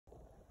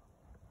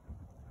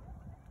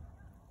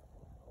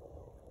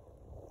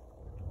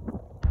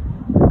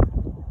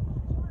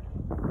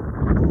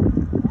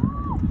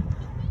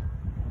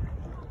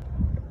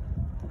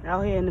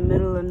Out here in the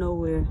middle of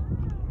nowhere.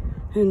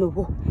 In the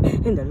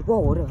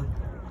water.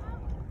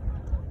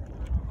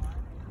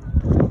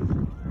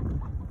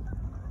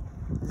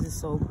 This is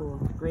so cool.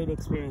 Great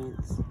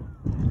experience.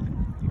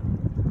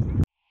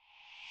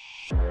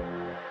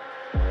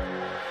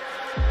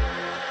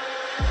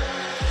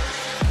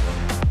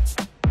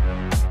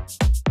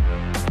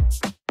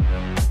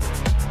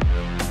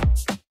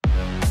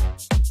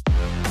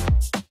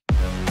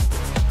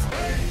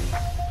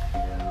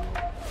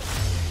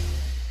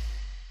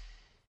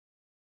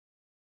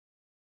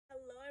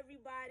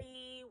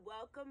 Everybody,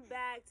 welcome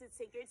back to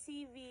Take Your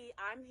TV.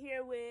 I'm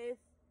here with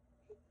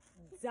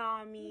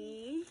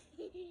Dami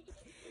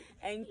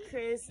and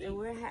Chris, and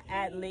we're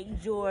at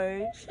Lake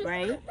George,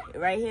 right?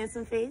 Right,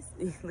 handsome face.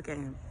 Look at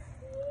him.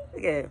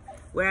 Look at him.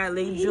 We're at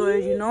Lake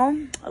George, you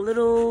know, a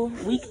little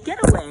week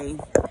getaway.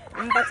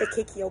 I'm about to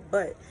kick your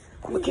butt.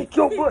 I'm gonna kick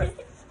your butt.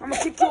 I'm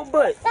gonna kick your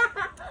butt.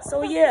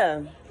 So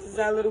yeah, this is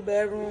our little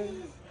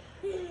bedroom.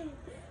 You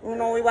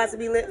know, we about to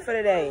be lit for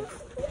the day.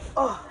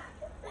 Oh.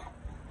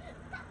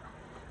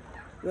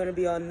 We're gonna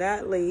be on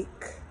that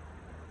lake,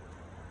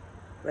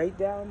 right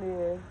down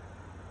there,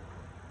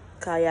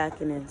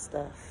 kayaking and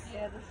stuff.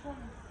 Yeah, the sun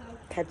is so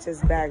cute. Catch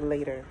us back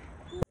later.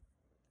 So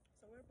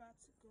we're about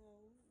to go.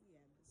 Yeah,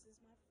 this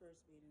is my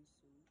first bathing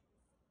suit.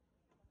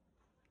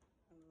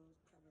 A little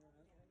cover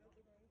up.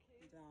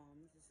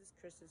 This is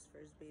Chris's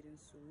first bathing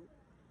suit.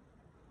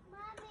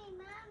 Mommy.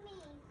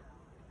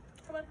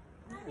 Come on.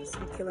 Yes,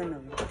 we're killing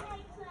them,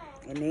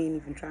 and they ain't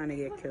even trying to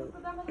get killed.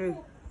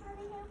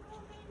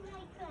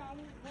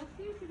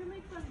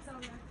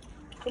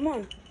 Come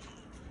on.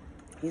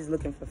 He's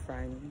looking for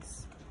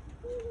friends.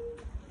 You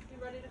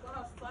ready to go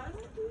outside?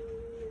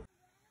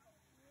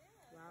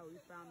 Wow, we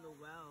found the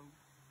well.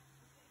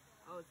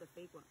 Oh, it's a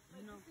fake one.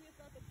 You know, see, it's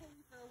not the pump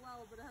for a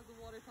well, but it has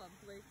a water pump.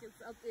 Like, it's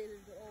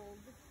updated but old.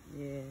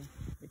 Yeah.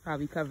 They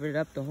probably covered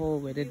up the hole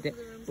where the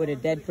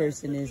dead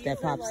person is that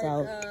pops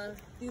out.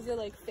 These are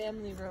like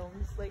family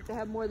rooms. Like, they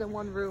have more than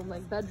one room,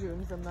 like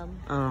bedrooms in them.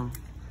 Oh.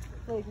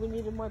 Like, we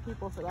needed more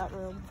people for that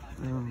room.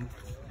 Oh.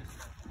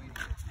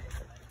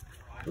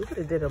 We could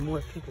have did a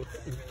more people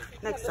thing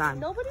next time.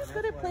 Nobody's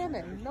good at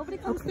planning. Nobody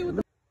comes through with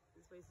the...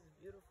 This place is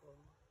beautiful.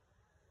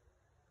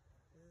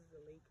 This is the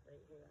lake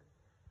right here.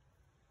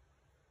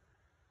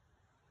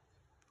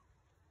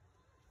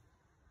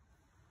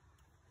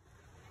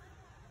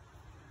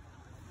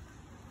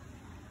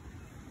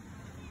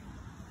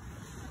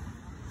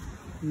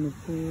 In the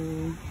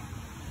pool.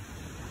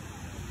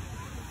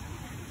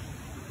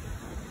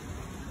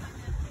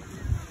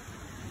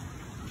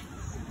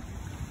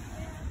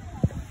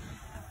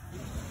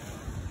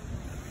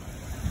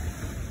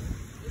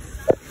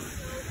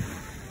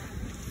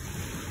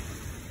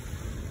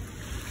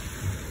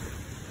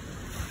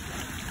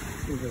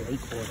 The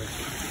lake water.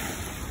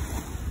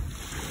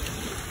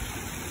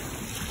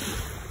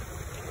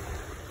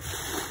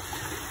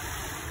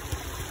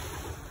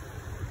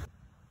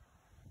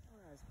 Oh,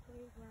 that's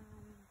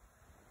playground.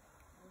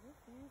 Oh,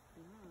 that's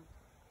fancy, huh?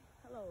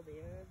 Hello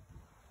there.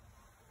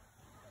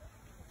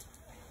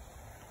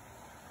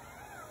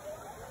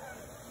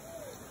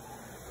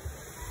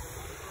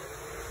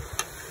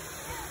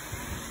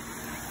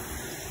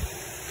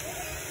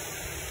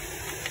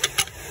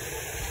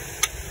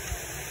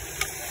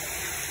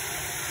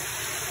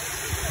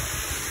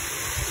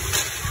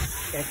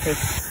 That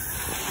fish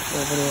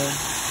over there.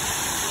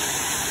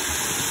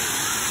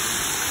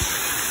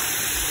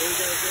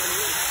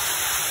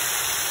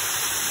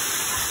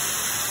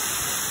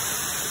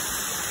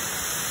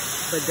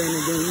 But then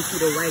again, you see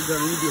the white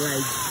girl and you be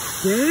like,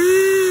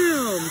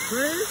 damn,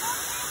 Chris.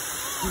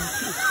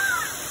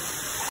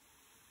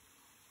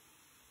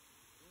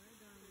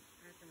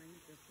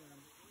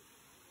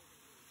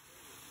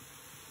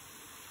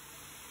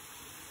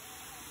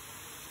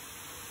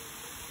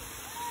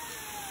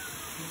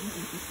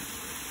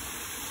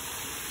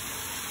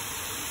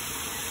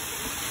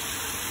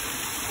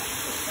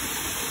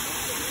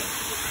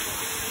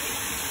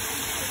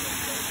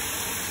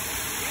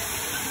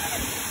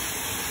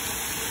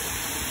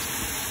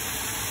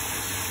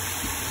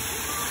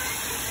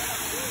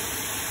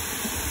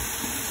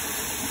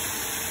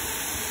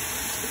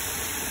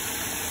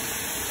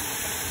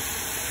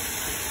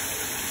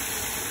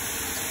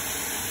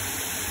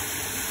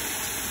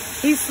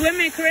 He's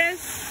swimming, Chris.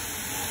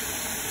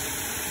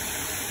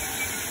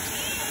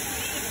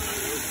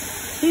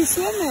 He's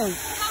swimming.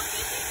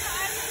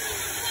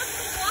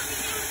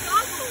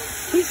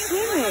 He's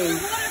swimming.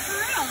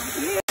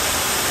 Yeah.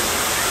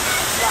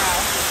 Wow.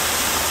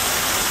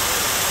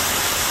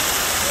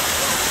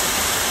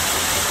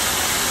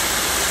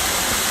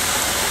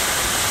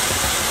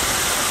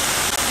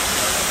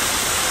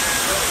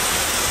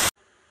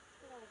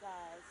 Hello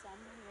guys, so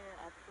I'm here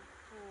at the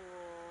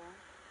pool.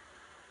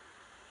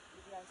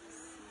 You guys can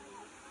see,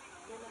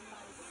 feeling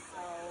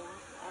myself.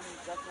 I'm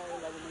definitely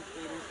loving this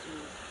bathing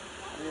suit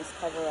and this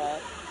cover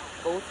up.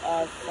 Both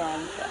are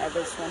from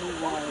Forever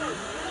 21.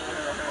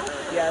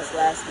 You guys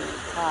last name,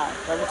 hot.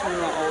 Forever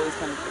 21 always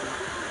comes through.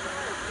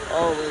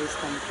 Always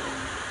comes through.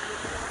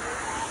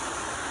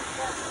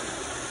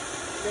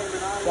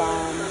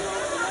 Dom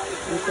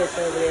and Chris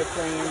over there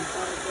playing.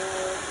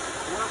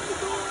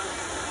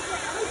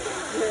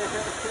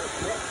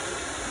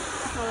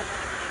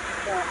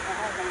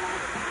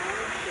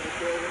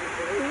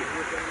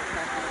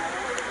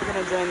 I'm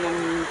gonna join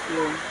them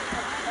too,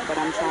 but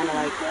I'm trying to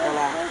like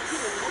relax.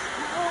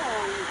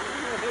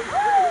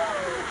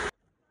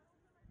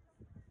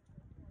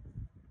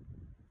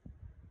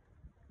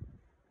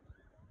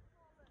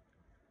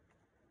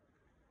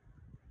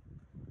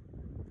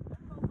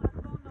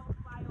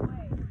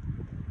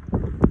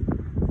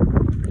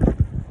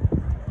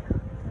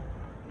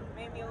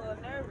 Made me a little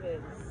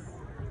nervous.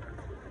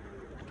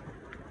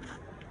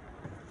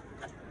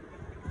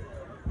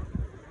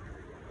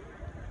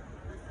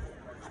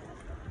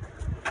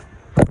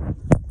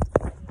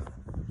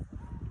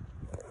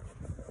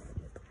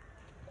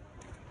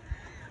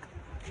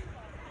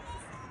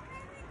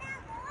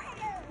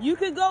 You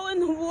could go in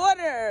the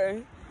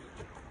water.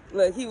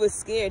 Look, he was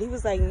scared. He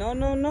was like, no,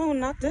 no, no,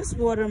 not this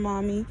water,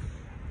 mommy.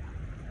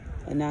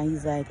 And now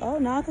he's like, oh,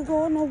 now I could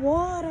go in the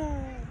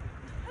water.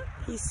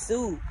 He's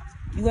souped.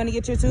 You gonna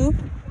get your tube?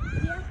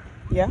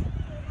 Yeah.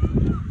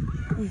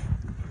 Yeah?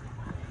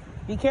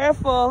 Be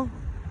careful.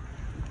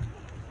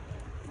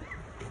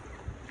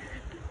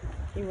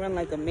 He run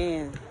like a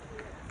man.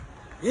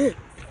 He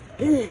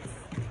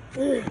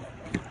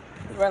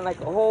run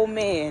like a whole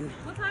man.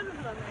 What time is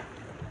it on there?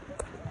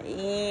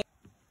 Yeah.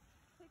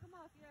 Take them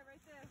off, yeah,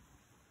 right there.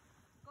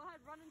 Go ahead,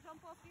 run and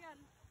jump off the end.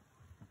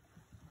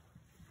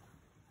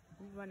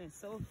 He's running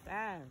so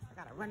fast. I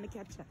gotta run to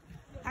catch up.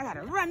 I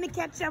gotta run to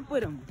catch up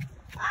with him.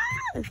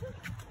 Ah!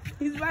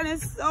 He's running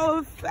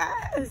so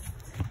fast.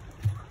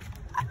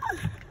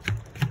 Ah!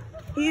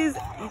 He's...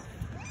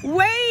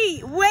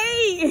 Wait!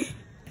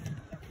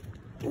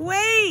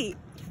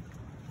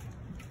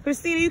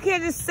 Christina, you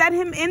can't just set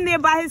him in there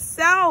by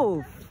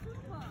himself.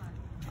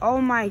 Oh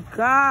my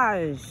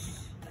gosh.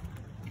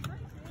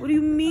 What do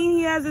you mean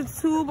he has a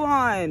tube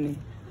on?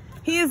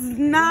 He is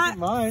not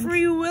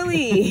Free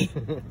Willy.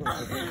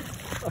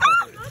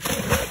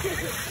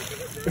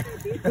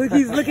 Look,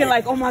 he's looking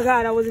like, oh my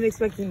God, I wasn't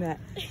expecting that.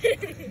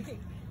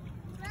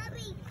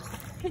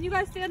 Can you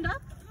guys stand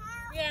up?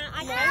 Yeah,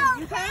 I can.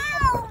 You can?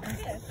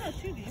 Yeah, it's not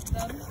too deep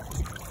then.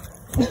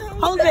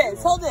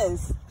 Hold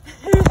this.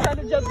 He's trying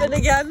to jump in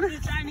again.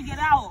 He's trying to get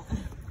out.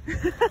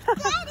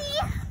 Daddy!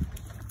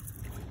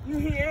 You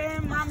hear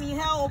him? Mommy,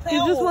 help. He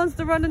just wants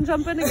to run and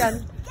jump in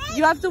again.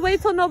 You have to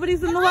wait till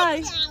nobody's in the way.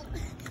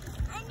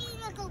 I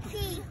need to go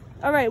pee.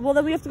 All right, well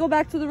then we have to go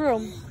back to the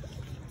room.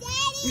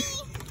 Daddy!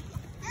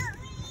 Help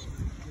me.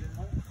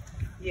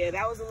 Yeah,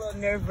 that was a little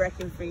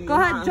nerve-wracking for you. Go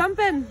ahead, jump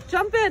in.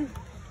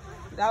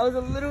 That was a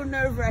little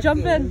nerve-wracking.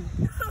 Jump in.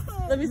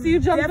 Let me see you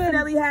jump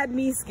Definitely had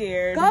me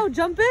scared. in. Go,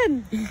 jump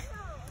in.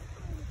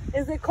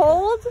 Is it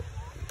cold?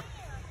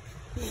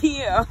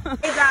 Yeah.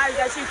 Hey guys,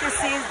 as you can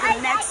see, it's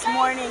the next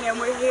morning and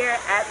we're here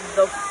at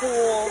the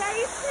pool.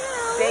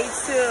 Day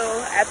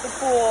two at the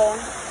pool.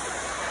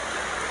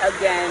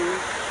 Again.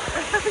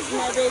 This is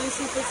my baby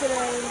sleep for today.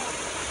 Let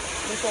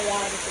me show you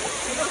how to sleep.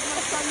 This is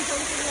my son for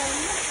today.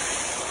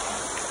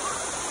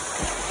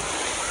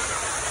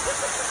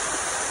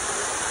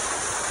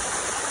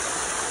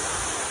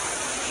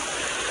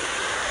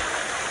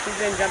 He's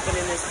been jumping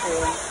in this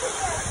pool.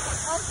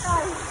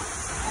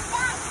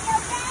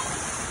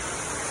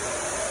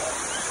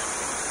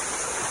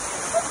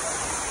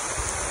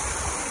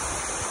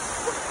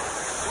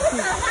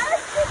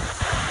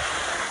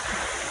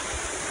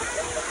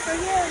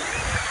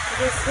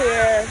 Just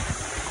here,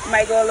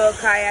 might go a little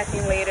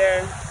kayaking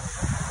later,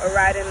 or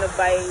riding the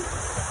bike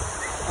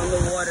on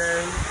the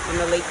water, on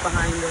the lake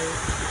behind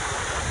us.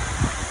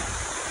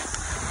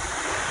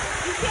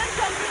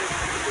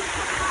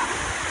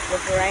 But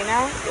for right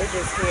now, we're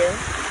just here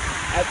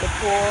at the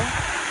pool,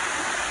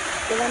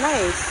 feeling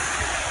nice.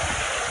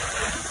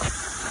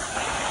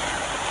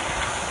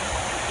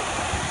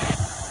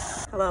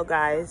 Hello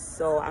guys,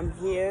 so I'm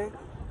here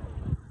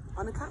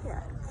on the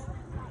kayak.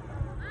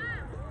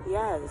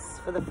 Yes,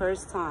 for the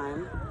first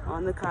time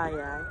on the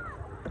kayak.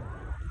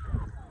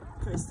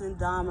 Chris and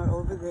Dom are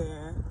over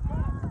there.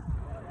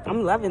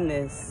 I'm loving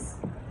this.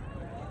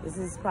 This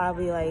is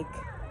probably like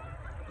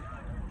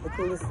the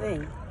coolest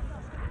thing.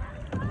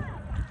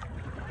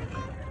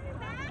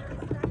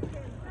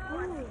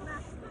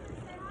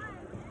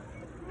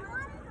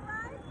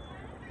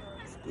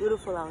 It's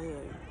beautiful out here.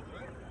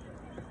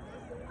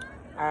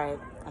 All right,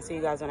 I'll see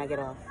you guys when I get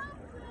off.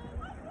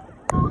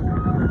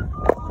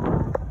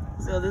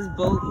 So this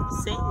boat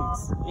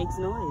sings, makes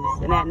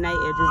noise, and at night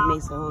it just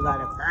makes a whole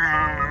lot of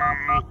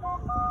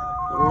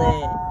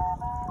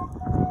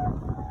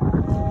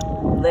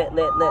lit.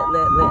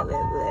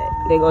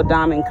 They go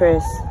Dom and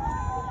Chris.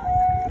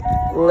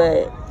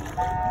 Lit.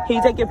 Can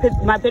you take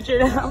my picture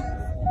now?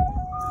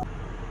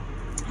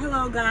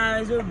 Hello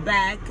guys, we're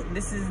back.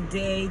 This is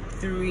day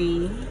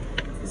 3.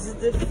 This is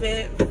the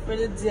fit for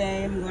the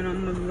day. I'm going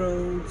on the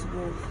road to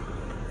go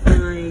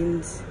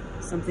find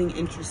something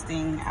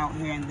interesting out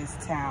here in this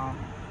town.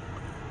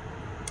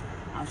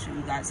 I'll show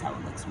you guys how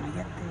it looks when I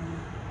get there.